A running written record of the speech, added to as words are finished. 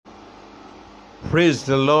Praise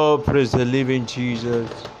the Lord, praise the living Jesus.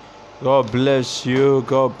 God bless you,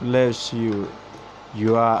 God bless you.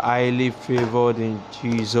 You are highly favored in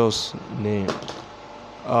Jesus' name.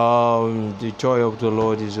 The joy of the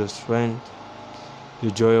Lord is your strength.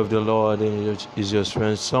 The joy of the Lord is your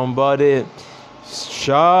strength. Somebody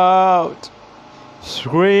shout,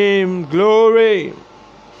 scream, glory.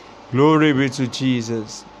 Glory be to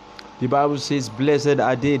Jesus. The Bible says, blessed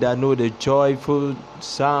are they that know the joyful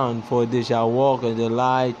sound, for they shall walk in the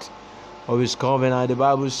light of his covenant. The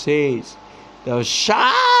Bible says, the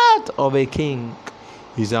shout of a king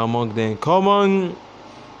is among them. Come on,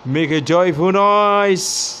 make a joyful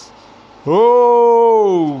noise.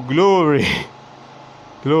 Oh, glory.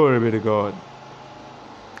 Glory be to God.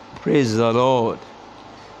 Praise the Lord.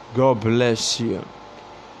 God bless you.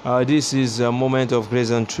 This is a moment of grace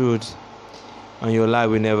and truth, and your life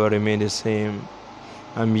will never remain the same.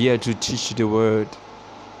 I'm here to teach the word,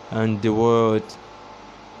 and the word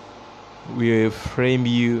will frame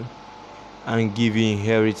you and give you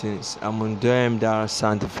inheritance among them that are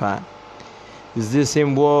sanctified. It's the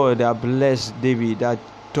same word that blessed David, that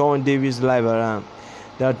turned David's life around,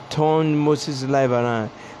 that turned Moses' life around,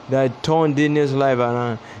 that turned Daniel's life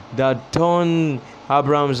around, that turned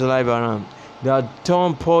Abraham's life around, that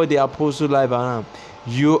turned Paul the Apostle's life around.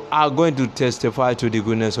 You are going to testify to the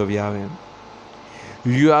goodness of Yahweh.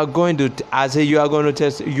 You are going to testify.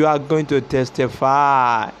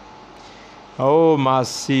 Oh,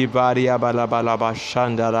 Masi Baria Balabalaba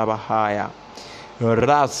Shandarabahaya.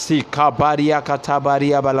 Rasi Kabaria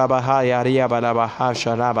Katabaria Balabahaya Ria Balabaha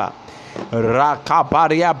Sharaba.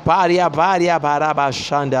 Rakabaria Baria Baria Baraba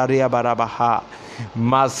Shandaria Barabaha.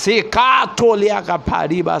 Masika Toliaka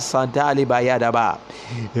Pariba Santali Bayadaba.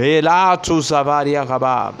 Elatu Savaria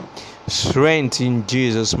Kaba. Strength in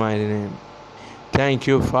Jesus' mighty name. Thank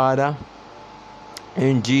you, Father.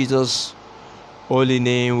 In Jesus' holy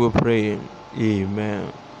name we pray.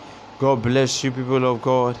 Amen. God bless you, people of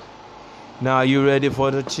God. Now, are you ready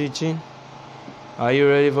for the teaching? Are you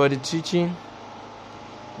ready for the teaching?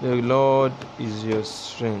 The Lord is your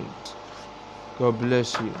strength. God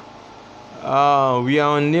bless you. We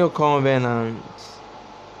are on new covenant.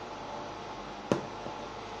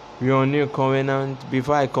 We are on new covenant.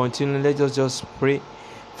 Before I continue, let us just pray.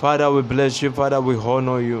 Father, we bless you. Father, we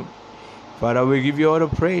honor you. Father, we give you all the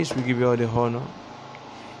praise. We give you all the honor.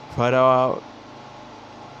 Father,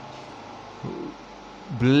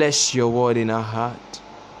 bless your word in our heart.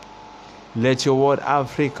 Let your word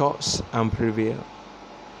afflict us and prevail.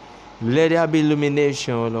 Let there be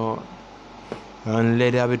illumination, O Lord. And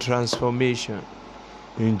let there be transformation.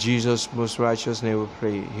 In Jesus' most righteous name we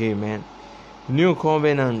pray. Amen. New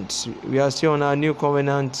covenant. We are still on our new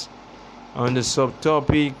covenant on the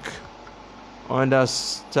subtopic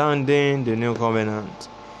understanding the new covenant.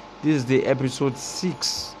 This is the episode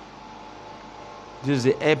 6. This is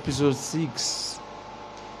the episode 6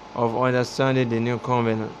 of understanding the new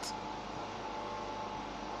covenant.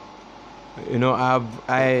 You know,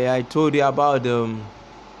 I told you about the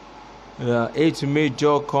 8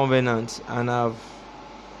 major covenants, and I've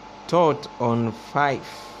taught on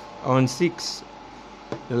 6.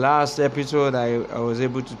 The last episode I was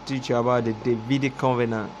able to teach you about the Davidic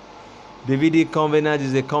covenant. Davidic covenant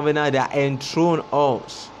is a covenant that enthroned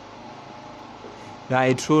us. That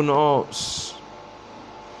enthroned us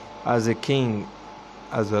as a king,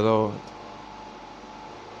 as the Lord.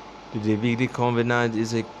 The Davidic covenant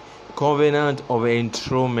is a covenant of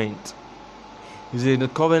enthronement. It's a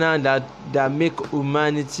covenant that make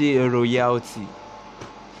humanity a royalty.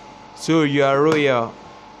 So you are royal.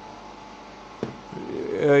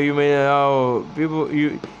 You may know people.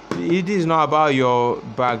 It is not about your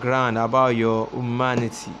background, about your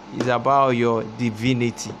humanity. It's about your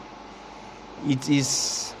divinity. It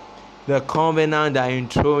is the covenant that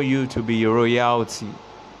enthrone you to be royalty.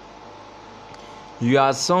 You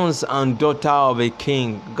are sons and daughter of a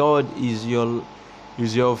king. God is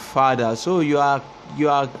your father. So you are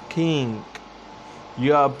king.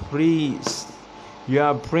 You are priest. You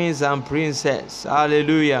are prince and princess.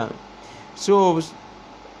 Hallelujah. So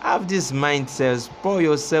have this mindset. Spoil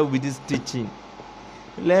yourself with this teaching.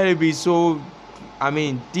 Let it be so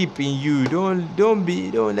deep in you. Don't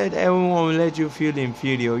let everyone let you feel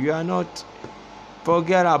inferior. You are not.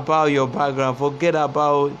 Forget about your background. Forget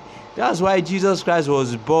about. That's why Jesus Christ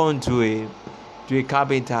was born to a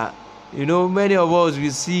carpenter. You know, many of us we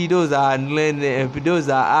see those that are learning, those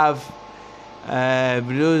that have,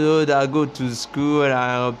 those that go to school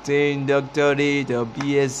and obtain doctorate or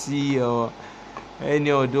BSc or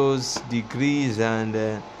any of those degrees,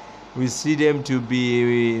 and we see them to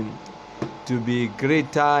be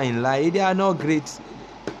greater in life. They are not great.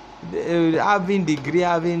 Having degree,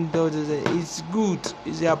 having those, it's good.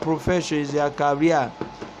 It's their profession, it's their career.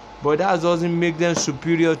 But that doesn't make them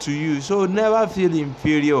superior to you. So never feel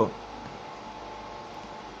inferior.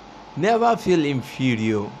 Never feel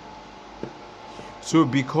inferior. So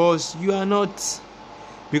because you are not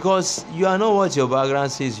what your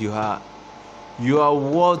background says you are. You are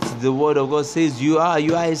what the word of God says you are.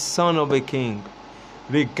 You are a son of a king.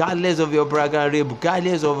 Regardless of your background,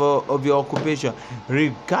 regardless of your occupation,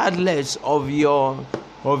 regardless of your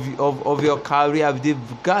career,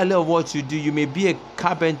 regardless of what you do, you may be a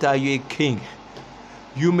carpenter, you're a king.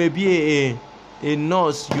 You may be a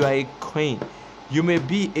nurse, you are a queen. You may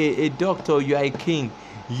be a doctor, you are a king.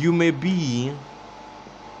 You may be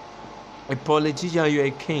a politician, you are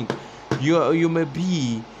a king. You may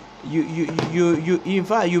be you in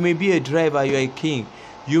fact you may be a driver, you are a king.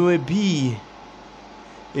 You may be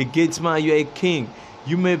a gatesman, you are a king.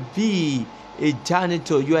 You may be a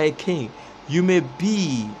janitor, you are a king. You may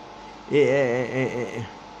be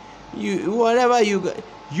whatever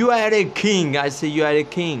you are a king. I say you are a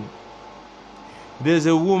king. There's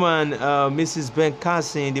a woman, Mrs. Ben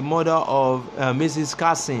Carson, the mother of Mrs.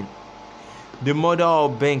 Carson, the mother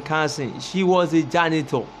of Ben Carson. She was a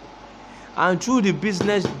janitor, and through the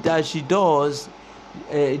business that she does,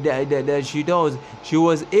 she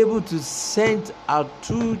was able to send her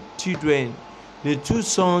 2 children, the 2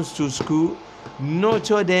 sons, to school,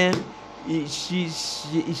 nurture them. She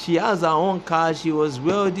has her own car. She was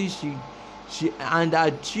wealthy. She and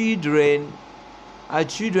her children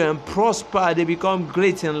prosper. They become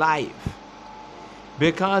great in life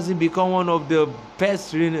because they become one of the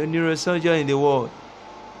best neurosurgeons in the world.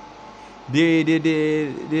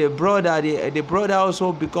 The brother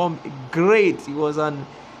also become great. He was an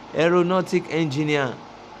aeronautic engineer.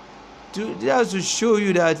 Just to show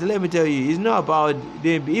you that, let me tell you, it's not about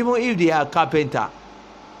them. Even if they are carpenter,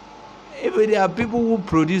 if there are people who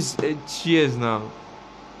produce chairs now,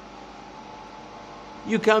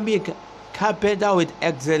 you can be a carpenter with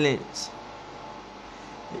excellence.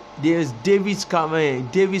 There's Davis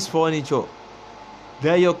Furniture.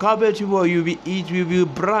 That your carpentry work it will be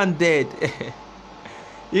branded.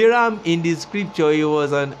 Hiram in the scripture, he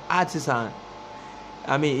was an artisan.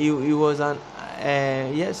 I mean, he was an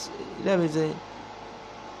yes. Let me say,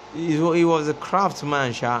 he was a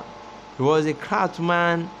craftsman. He was a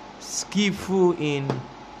craftsman, skillful in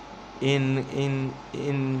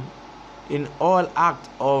all act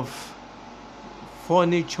of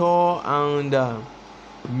furniture and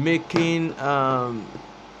making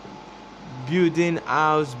building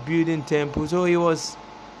house, building temple. So he was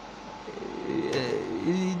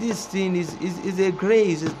this thing is a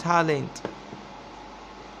grace, a talent.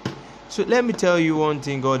 So let me tell you one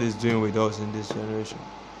thing God is doing with us in this generation.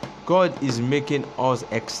 God is making us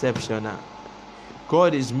exceptional.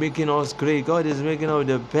 God is making us great. God is making us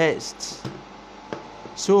the best.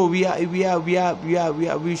 So we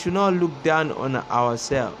should not look down on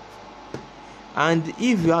ourselves. And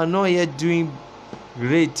if you are not yet doing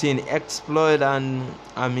great thing, exploit, and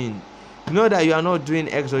know that you are not doing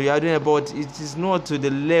exploit, you are doing it, but it is not to the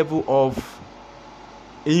level of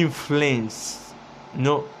influence.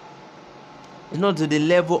 No, it's not to the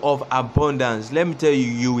level of abundance. Let me tell you,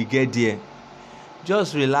 you will get there.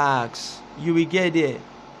 Just relax. You will get there.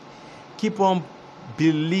 Keep on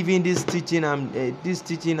believing this teaching.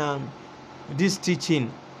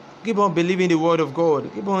 Keep on believing the word of God.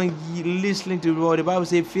 Keep on listening to the word. The Bible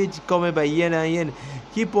says faith coming by hearing and hearing.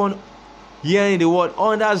 Keep on hearing the word,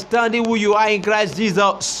 understanding who you are in Christ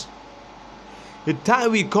Jesus. The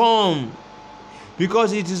time will come,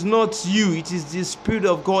 because it is not you, it is the Spirit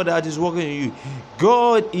of God that is working in you.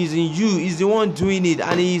 God is in you, He's the one doing it,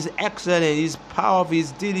 and He is excellent, He's powerful,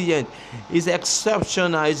 He's diligent, He's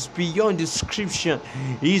exceptional, He's beyond description,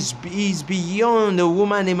 He's beyond the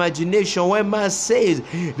woman's imagination. When man says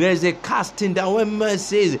there's a casting down, when man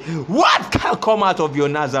says what can come out of your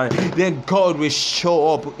Nazareth, then God will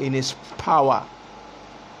show up in His power.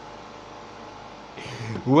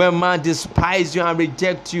 When man despise you and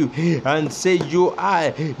reject you and say you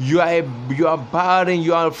are barren,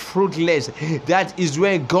 you are fruitless, that is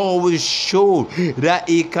when God will show that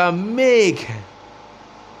He can make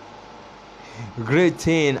great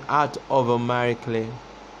thing out of a miracle.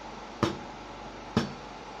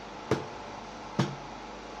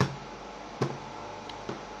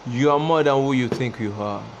 You are more than who you think you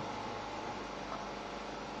are.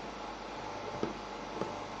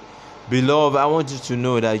 Beloved, I want you to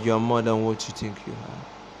know that you are more than what you think you are.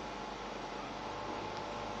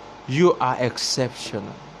 You are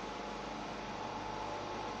exceptional.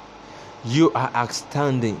 You are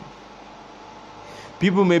outstanding.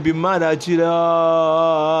 People may be mad at you.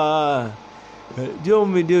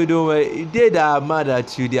 Don't worry. They that are mad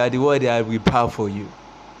at you, they are the one that will power for you.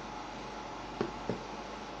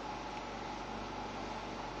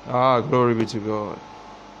 Glory be to God.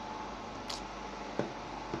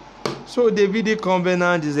 So the Davidic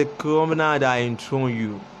covenant is a covenant that enthrone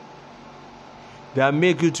you, that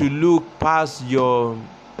make you to look past your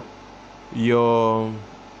own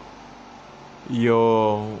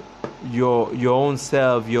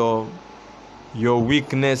self, your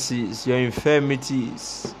weaknesses, your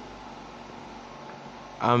infirmities,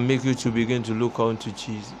 and make you to begin to look unto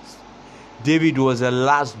Jesus. David was the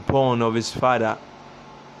last born of his father.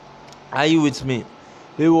 Are you with me?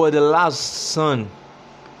 He was the last son.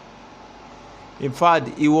 In fact,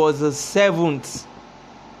 he was the seventh.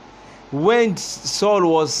 When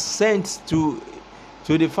Saul was sent to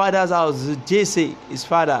the father's house, Jesse, his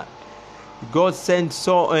father, God sent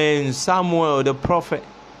Samuel the prophet.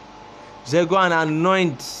 He said, go and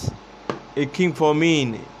anoint a king for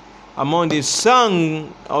me among the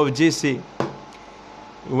son of Jesse.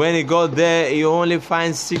 When he got there, he only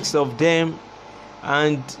finds 6 of them.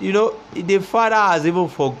 And the father has even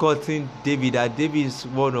forgotten David, that David is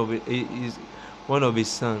one of his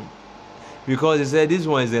sons, because he said this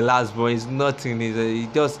one is the last born. It's nothing. He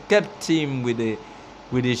just kept him with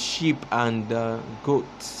the sheep and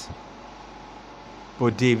goats.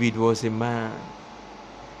 But David was a man.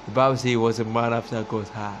 The Bible says he was a man after God's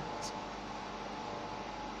heart.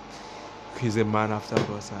 He's a man after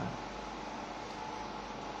God's heart.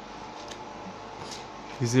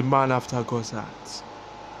 He's a man after God's heart.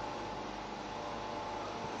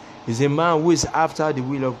 He's a man who is after the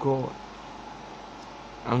will of God.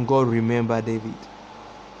 And God remembered David.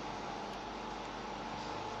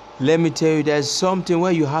 Let me tell you, there's something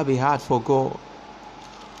when you have a heart for God,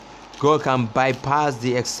 God can bypass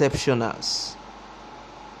the exceptionals.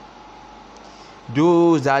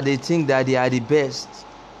 Those that they think that they are the best,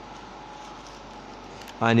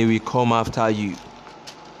 and He will come after you.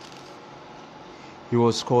 He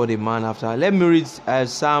was called a man after. Let me read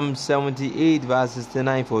Psalm 78 verse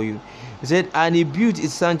 69 for you. He said, and He built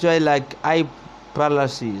His sanctuary like high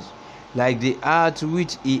palaces, like the earth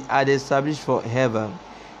which He had established for heaven.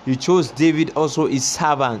 He chose David also His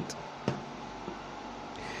servant,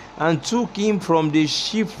 and took him from the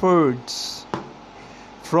shepherds,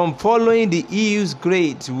 from following the hills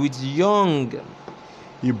great with young.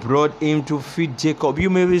 He brought him to feed Jacob.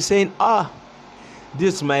 You may be saying,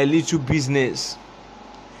 this is my little business.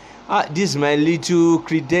 This is my little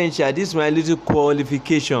credential. This is my little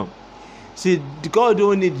qualification. See, God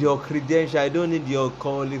don't need your credential. I don't need your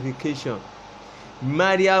qualification.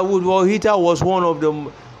 Maria Woodward-Heater was one of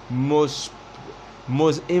the most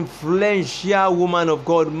influential woman of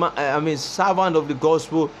God. Servant of the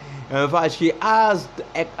gospel. In fact, she has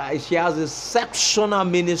a sectional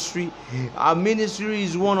ministry. Her ministry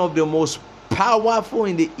is one of the most powerful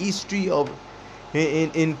in the history of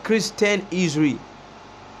in Christian Israel.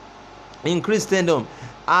 In Christendom,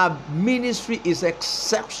 our ministry is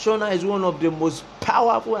exceptional. It's one of the most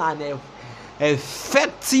powerful and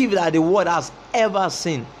effective that the world has ever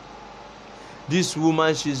seen. This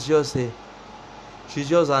woman, she's just an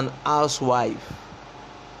housewife.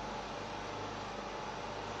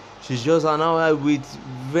 She's just an housewife with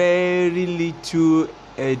very little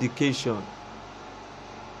education,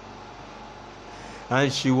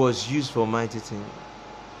 and she was used for mighty things.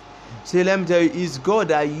 See, let me tell you, it's God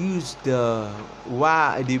that used the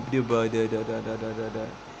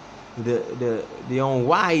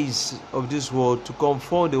unwise of this world to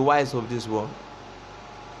conform the wise of this world.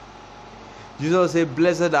 Jesus said,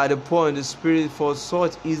 blessed are the poor in the spirit, for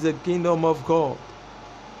such is the kingdom of God.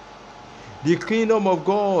 The kingdom of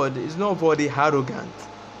God is not for the arrogant.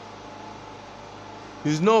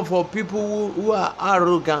 It's not for people who are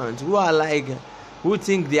arrogant, who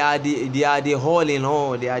think they are the all in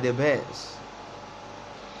all, they are the best.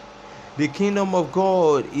 The kingdom of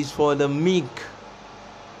God is for the meek.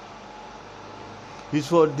 It's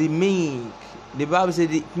for the meek. The Bible says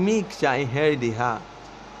the meek shall inherit the earth.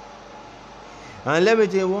 And let me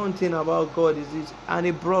tell you one thing about God is this. And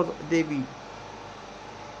He brought David.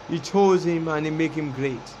 He chose him and He made him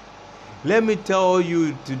great. Let me tell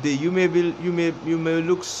you today, you may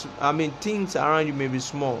look. Things around you may be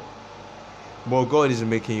small, but God is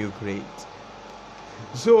making you great.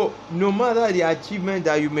 So no matter the achievement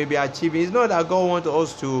that you may be achieving, it's not that God wants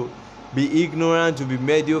us to be ignorant, to be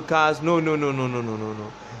mediocre. No.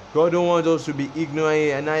 God don't want us to be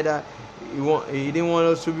ignorant, and neither He didn't want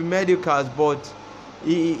us to be mediocre, but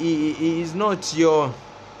He is not your.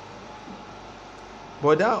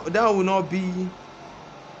 But that will not be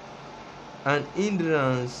an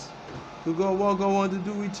hindrance to God, what God wants to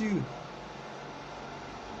do with you.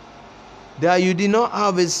 that you did not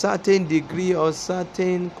have a certain degree or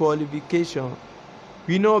certain qualification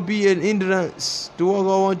will not be an hindrance to what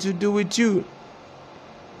God wants to do with you.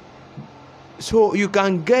 So you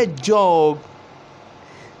can get job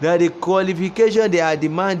that the qualification they are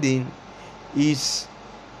demanding is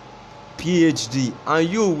PhD, and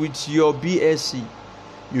you with your BSc,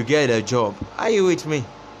 you get a job. Are you with me?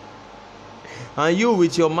 And you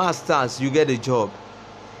with your masters, you get a job.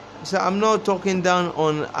 So I'm not talking down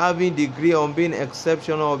on having degree, on being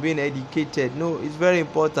exceptional, or being educated. No, it's very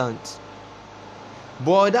important.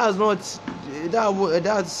 But that's not that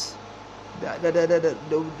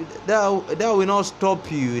will not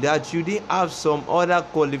stop you. That you didn't have some other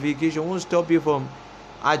qualification won't stop you from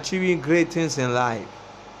achieving great things in life.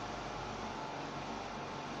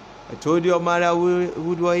 I told you Maria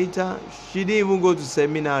Woodwaita, she didn't even go to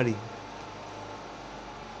seminary,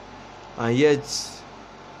 and yet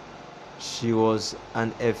she was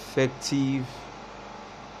an effective,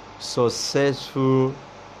 successful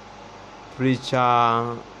preacher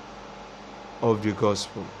of the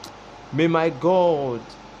gospel. May my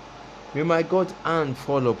God's hand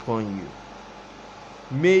fall upon you.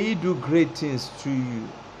 May He do great things to you,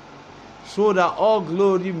 so that all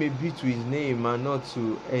glory may be to His name and not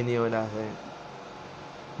to any other thing.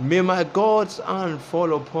 May my God's hand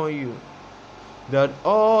fall upon you, that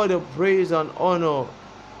all the praise and honor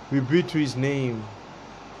will be to His name,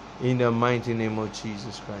 in the mighty name of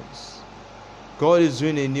Jesus Christ. God is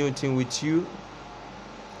doing a new thing with you.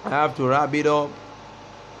 I have to wrap it up.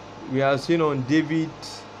 We have seen on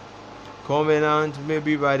David's covenant.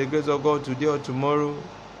 Maybe by the grace of God today or tomorrow,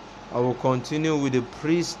 I will continue with the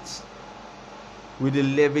priests, with the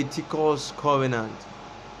Leviticus covenant.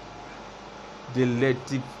 The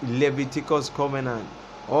Leviticus covenant,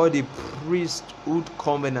 or the priesthood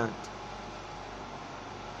covenant.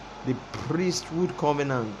 The priesthood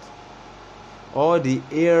covenant, or the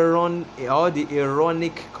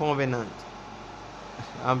Aaronic covenant.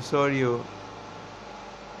 I'm sorry,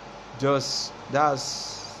 just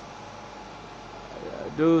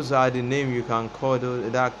those are the names you can call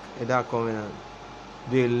that covenant.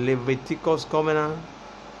 The Leviticus covenant,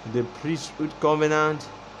 the priesthood covenant,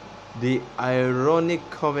 the Aaronic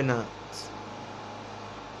covenant.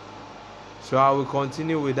 So I will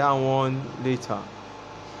continue with that one later.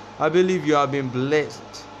 I believe you have been blessed.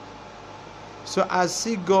 So I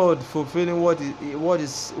see God fulfilling what He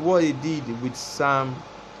did with Psalm,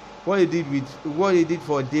 what He did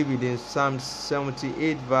for David in Psalm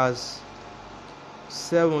 78 verse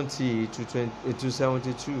 70 to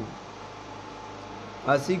 72.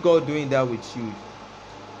 I see God doing that with you.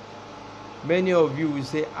 Many of you will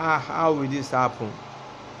say, how will this happen?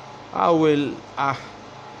 I'm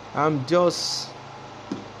just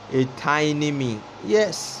a tiny me.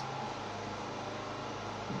 Yes.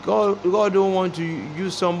 God don't want to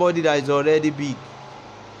use somebody that is already big.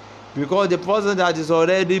 Because the person that is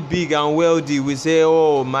already big and wealthy will say,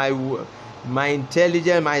 oh, my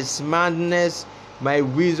intelligence, my smartness, my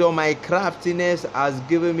wisdom, my craftiness has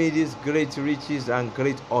given me these great riches and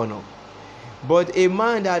great honor. But a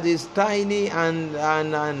man that is tiny and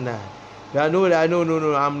no,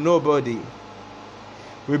 I'm nobody,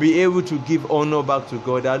 will be able to give honor back to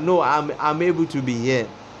God. That no, I'm able to be here.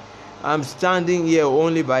 I'm standing here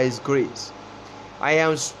only by His grace. I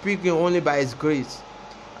am speaking only by His grace.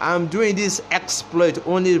 I'm doing this exploit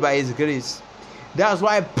only by His grace. That's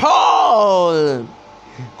why Paul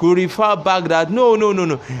could refer back that no.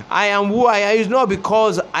 I am who I am. It's not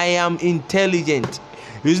because I am intelligent.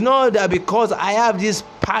 It's not that because I have this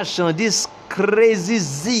passion, this crazy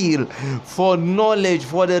zeal for knowledge,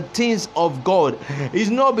 for the things of God. It's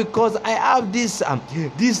not because I have this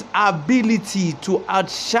ability to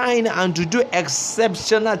outshine and to do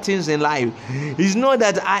exceptional things in life. It's not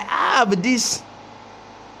that I have this.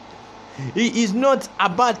 He is not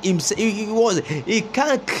about himself. He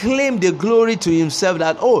can't claim the glory to himself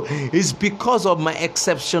that, oh, it's because of my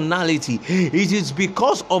exceptionality. It is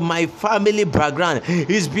because of my family background.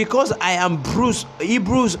 It's because I am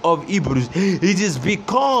Hebrews of Hebrews. It is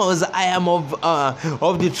because I am of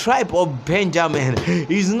the tribe of Benjamin.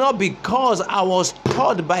 It's not because I was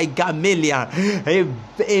taught by Gamaliel,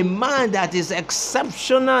 a man that is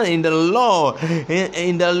exceptional in the law,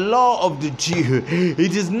 in the law of the Jew.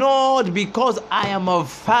 It is not because I am a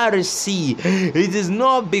Pharisee. It is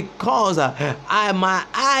not because my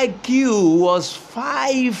IQ was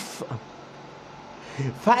five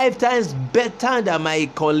times better than my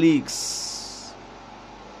colleagues.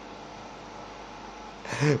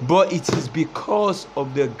 but it is because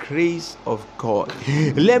of the grace of God.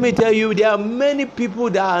 Let me tell you, there are many people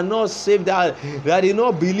that are not saved, that do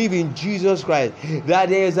not believe in Jesus Christ, that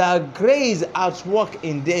there is a grace at work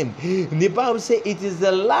in them. The Bible says it is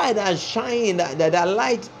the light that shines, that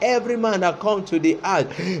light every man that comes to the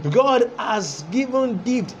earth. God has given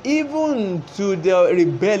gift even to the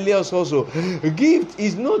rebellious also. Gift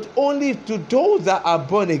is not only to those that are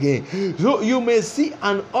born again. So you may see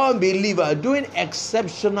an unbeliever doing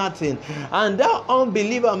exceptional thing, and that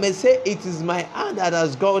unbeliever may say, it is my hand that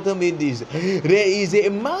has gotten me this. There is a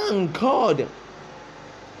man called,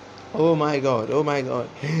 oh my God,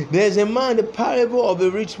 there's a man, the parable of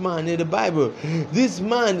the rich man in the Bible. This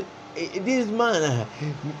man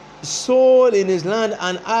sold in his land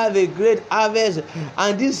and have a great harvest,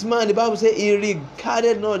 and this man, the Bible says, he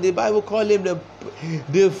regarded not. The Bible called him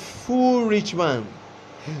the fool rich man,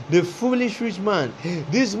 the foolish rich man.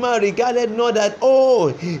 This man regarded not that,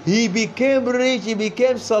 he became rich, he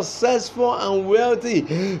became successful and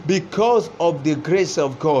wealthy because of the grace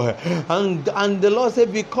of God. And the Lord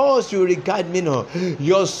said, because you regard me not,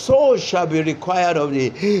 your soul shall be required of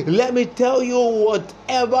thee. Let me tell you,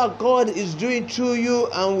 whatever God is doing through you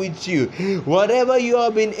and with you, whatever you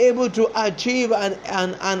have been able to achieve and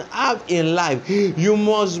have in life, you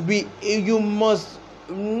must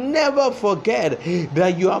never forget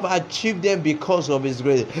that you have achieved them because of His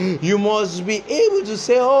grace. You must be able to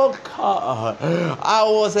say, oh God, I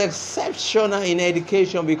was exceptional in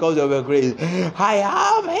education because of your grace. I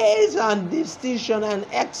have A's and distinction and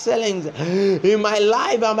excellence in my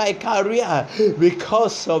life and my career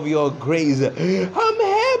because of your grace. I'm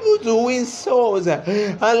able to win souls, and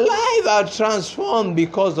lives are transformed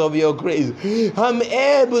because of your grace. I'm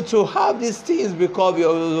able to have these things because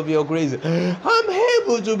of your grace. I'm able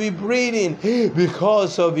to be breathing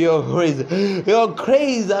because of your grace. Your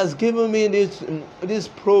grace has given me this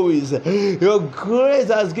prowess. Your grace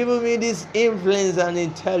has given me this influence and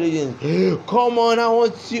intelligence. Come on, I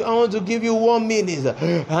want to give you 1 minute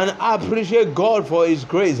and appreciate God for His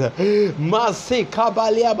grace. I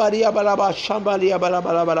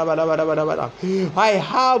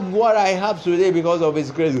have what I have today because of His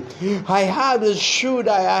grace. I have the shoe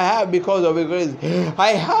that I have because of His grace.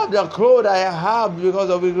 I have the clothes I have because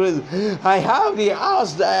of His grace. I have the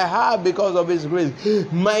house that I have because of His grace.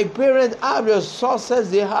 My parents have the success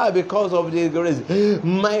they have because of His grace.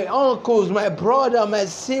 My uncles, my brother, my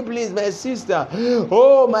siblings, my sister,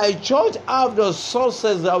 my church have the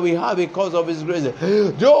success that we have because of His grace.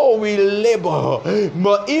 Though we labor,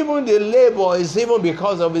 but even the labor is even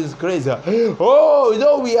because of His grace.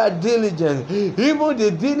 Though we are diligent, even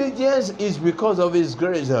the diligence is because of His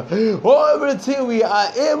grace. Everything we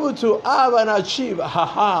are able to have and achieve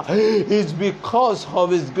is because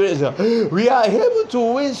of His grace. We are able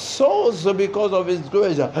to win souls because of His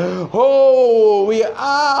grace. We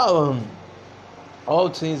have all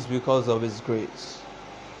things because of His grace.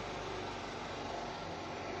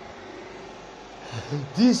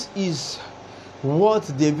 This is what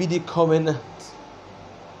the Davidic covenant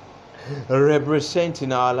represents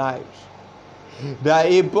in our lives. That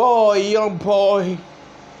a young boy,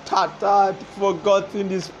 tattered, forgotten,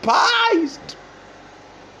 despised.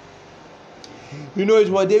 You know, it's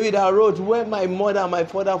what David wrote: when my mother and my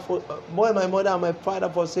father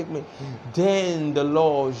forsake me, then the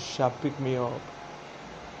Lord shall pick me up.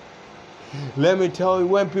 Let me tell you,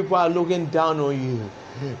 when people are looking down on you,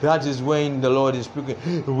 that is when the Lord is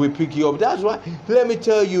will pick you up. That's why, let me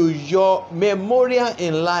tell you, your memorial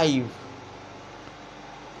in life,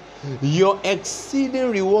 your exceeding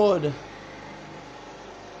reward,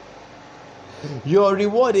 your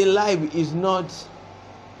reward in life is not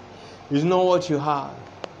what you have.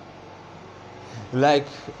 Like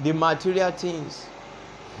the material things,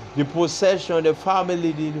 the possession, the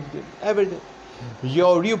family, everything.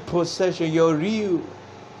 Your real possession, your real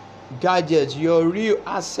gadgets, your real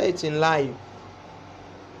assets in life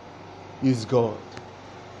is God.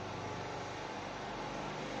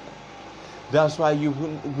 That's why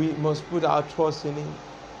we must put our trust in Him.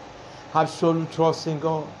 Absolute trust in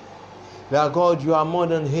God. That God, you are more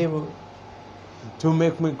than able to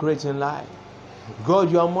make me great in life.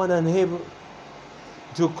 God, you are more than able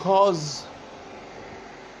to cause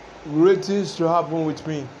great things to happen with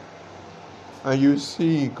me. And you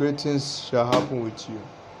see, great things shall happen with you.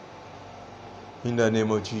 In the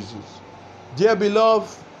name of Jesus. Dear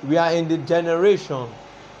beloved, we are in the generation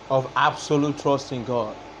of absolute trust in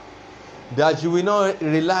God. That you will not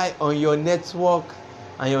rely on your network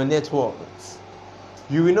and your networks.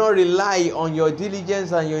 You will not rely on your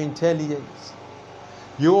diligence and your intelligence.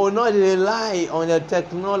 You will not rely on your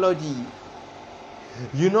technology.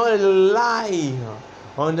 You will not rely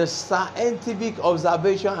on the scientific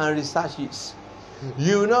observation and researches.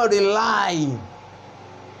 You will not rely.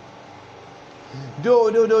 Though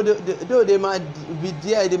they might be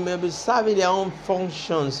there, they may be serving their own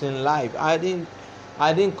functions in life. I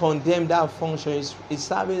didn't condemn that function. It's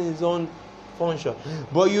serving its own function,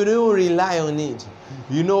 but you don't rely on it.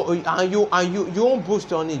 You know, and you won't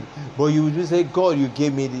boost on it, but you will say, God, you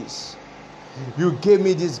gave me this. You gave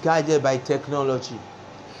me this guided by technology.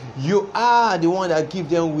 You are the one that gives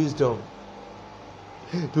them wisdom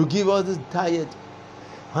to give us this diet,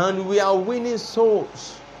 and we are winning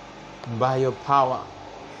souls by your power.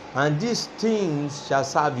 And these things shall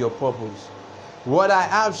serve your purpose. What I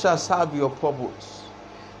have shall serve your purpose.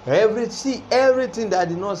 Everything that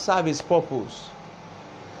did not serve his purpose,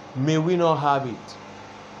 may we not have it.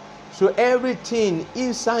 So everything,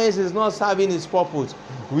 if science is not serving its purpose,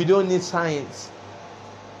 we don't need science.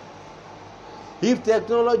 If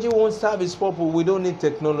technology won't serve its purpose, we don't need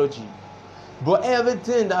technology. But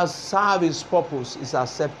everything that serves its purpose is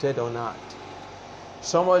accepted on earth.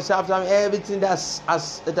 Someone say after me, everything that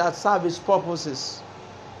serves its purposes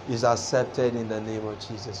is accepted in the name of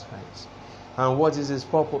Jesus Christ. And what is his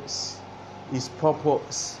purpose? His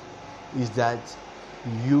purpose is that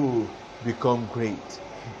you become great.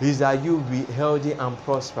 Is that you be healthy and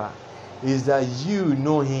prosper. Is that you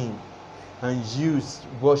know him and you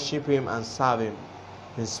worship him and serve him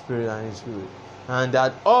in spirit and in truth. And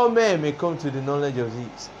that all men may come to the knowledge of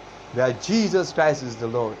this, that Jesus Christ is the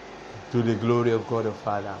Lord, to the glory of God the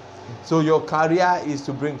Father. So your career is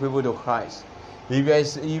to bring people to Christ. If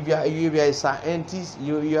you are a scientist,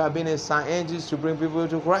 you have been a scientist to bring people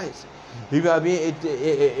to Christ. If you have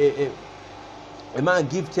been a man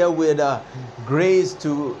gifted with grace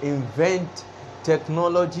to invent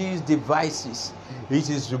technologies, devices, it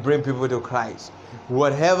is to bring people to Christ.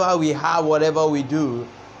 Whatever we have, whatever we do,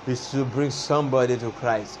 is to bring somebody to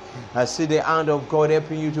Christ. I see the hand of God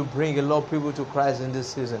helping you to bring a lot of people to Christ in this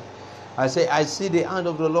season. I see the hand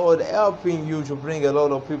of the Lord helping you to bring a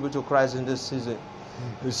lot of people to Christ in this season.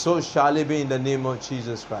 So shall it be in the name of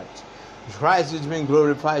Jesus Christ. Christ is being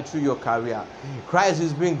glorified through your career. Christ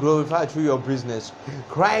is being glorified through your business.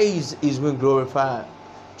 Christ is being glorified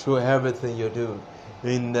through everything you do,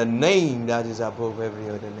 in the name that is above every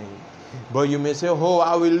other name. But you may say, oh,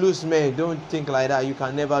 I will lose men. Don't think like that. You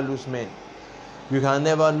can never lose men. You can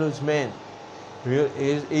never lose men.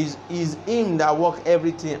 It's him that works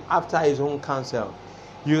everything after his own counsel.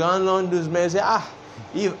 You cannot lose men. Say,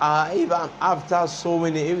 if I'm after so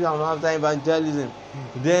many, if I'm after evangelism,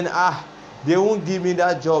 then they won't give me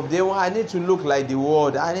that job. I need to look like the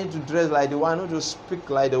world. I need to dress like the world. I need to speak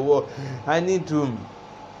like the world. I need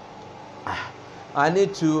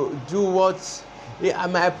to do what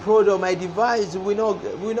my product, my device. I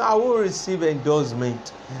will receive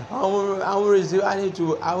endorsement. I will receive. I need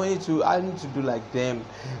to do like them.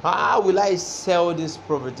 How will I sell this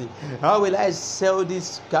property? How will I sell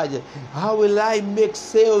this gadget? How will I make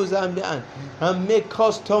sales and make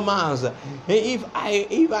customers? If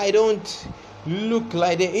I don't look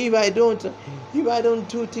like them, if I don't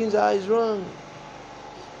do things that is wrong.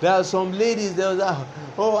 There are some ladies that say,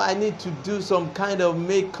 oh, I need to do some kind of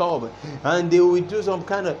makeup, and they will do some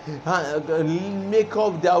kind of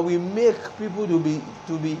makeup that will make people to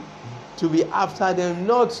be after them,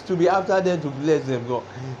 not to be after them to bless them. God,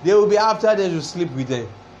 they will be after them to sleep with them.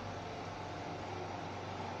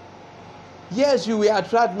 Yes, you will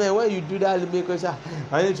attract men when you do that because I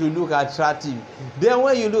need to look attractive. Then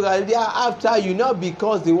when you look at it, they are after you not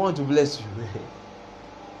because they want to bless you.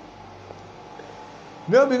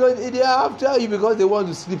 No, because they are after you because they want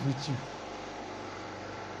to sleep with you.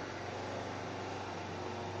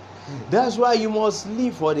 That's why you must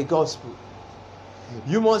live for the gospel.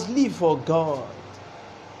 You must live for God.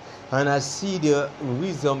 And I see the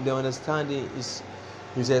wisdom, the understanding is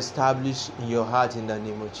established in your heart in the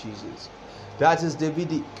name of Jesus. That is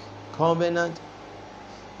Davidic covenant.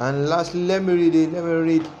 And lastly, let me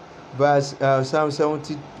read verse Psalm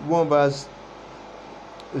 71 verse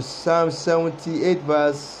Psalm 78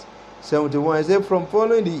 verse 71. It says, from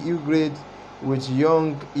following the Euphrates with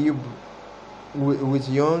young, he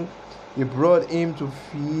brought him to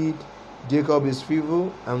feed Jacob his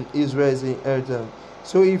people and Israel his inheritance.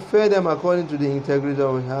 So he fed them according to the integrity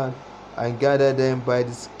of his hand and gathered them by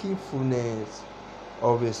the skillfulness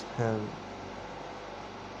of his hand.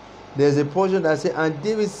 There's a portion that says, and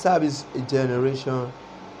David served his generation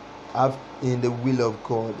in the will of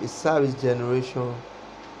God. He served his generation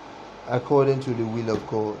according to the will of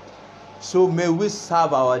God. So may we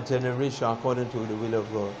serve our generation according to the will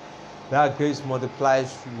of God. That grace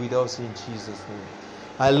multiplies with us in Jesus' name.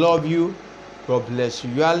 I love you. God bless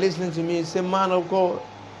you. You are listening to me and say, man of God,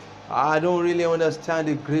 I don't really understand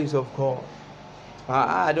the grace of God.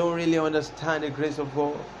 I don't really understand the grace of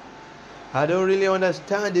God. I don't really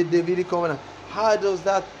understand the Davidic covenant. How does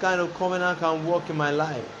that kind of covenant can work in my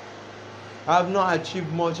life? I've not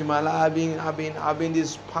achieved much in my life. I've been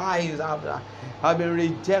despised. I've been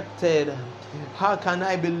rejected. How can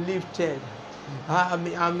I be lifted? I've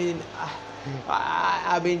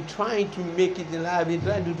been trying to make it in life. I've been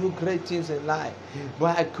trying to do great things in life,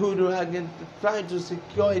 but I couldn't. I've been trying to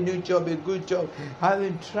secure a new job, a good job. I've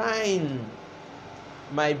been trying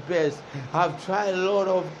my best. I've tried a lot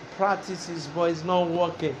of practices, but it's not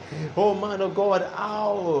working. Oh man of God,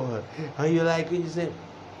 how? And you say,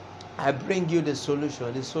 I bring you the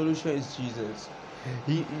solution. The solution is Jesus.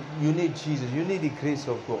 You need Jesus. You need the grace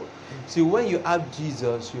of God. See, when you have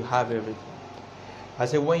Jesus, you have everything. I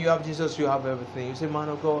say, when you have Jesus, you have everything. You say, man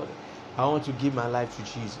of God, I want to give my life to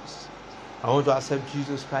Jesus. I want to accept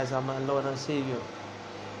Jesus Christ as my Lord and Savior.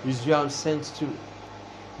 It's you I'm sent to.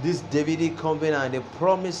 This Davidic covenant, the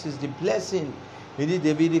promises, the blessing in this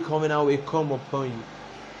Davidic covenant will come upon you,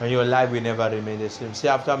 and your life will never remain the same. Say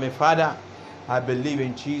after me, Father, I believe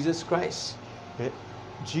in Jesus Christ.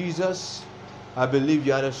 Jesus, I believe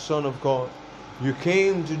you are the Son of God. You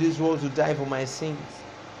came to this world to die for my sins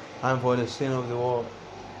and for the sin of the world.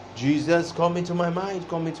 Jesus, come into my mind,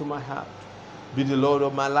 come into my heart. Be the Lord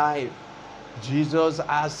of my life. Jesus,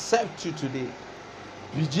 I accept you today.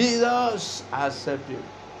 Be Jesus, I accept you.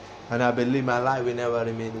 And I believe my life will never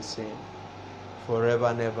remain the same. Forever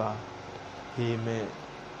and ever. Amen.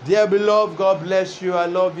 Dear beloved, God bless you. I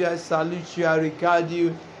love you. I salute you. I regard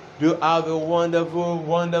you. Do have a wonderful,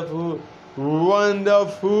 wonderful,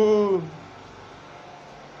 wonderful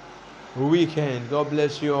weekend. God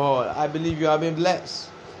bless you all. I believe you have been blessed.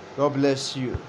 God bless you.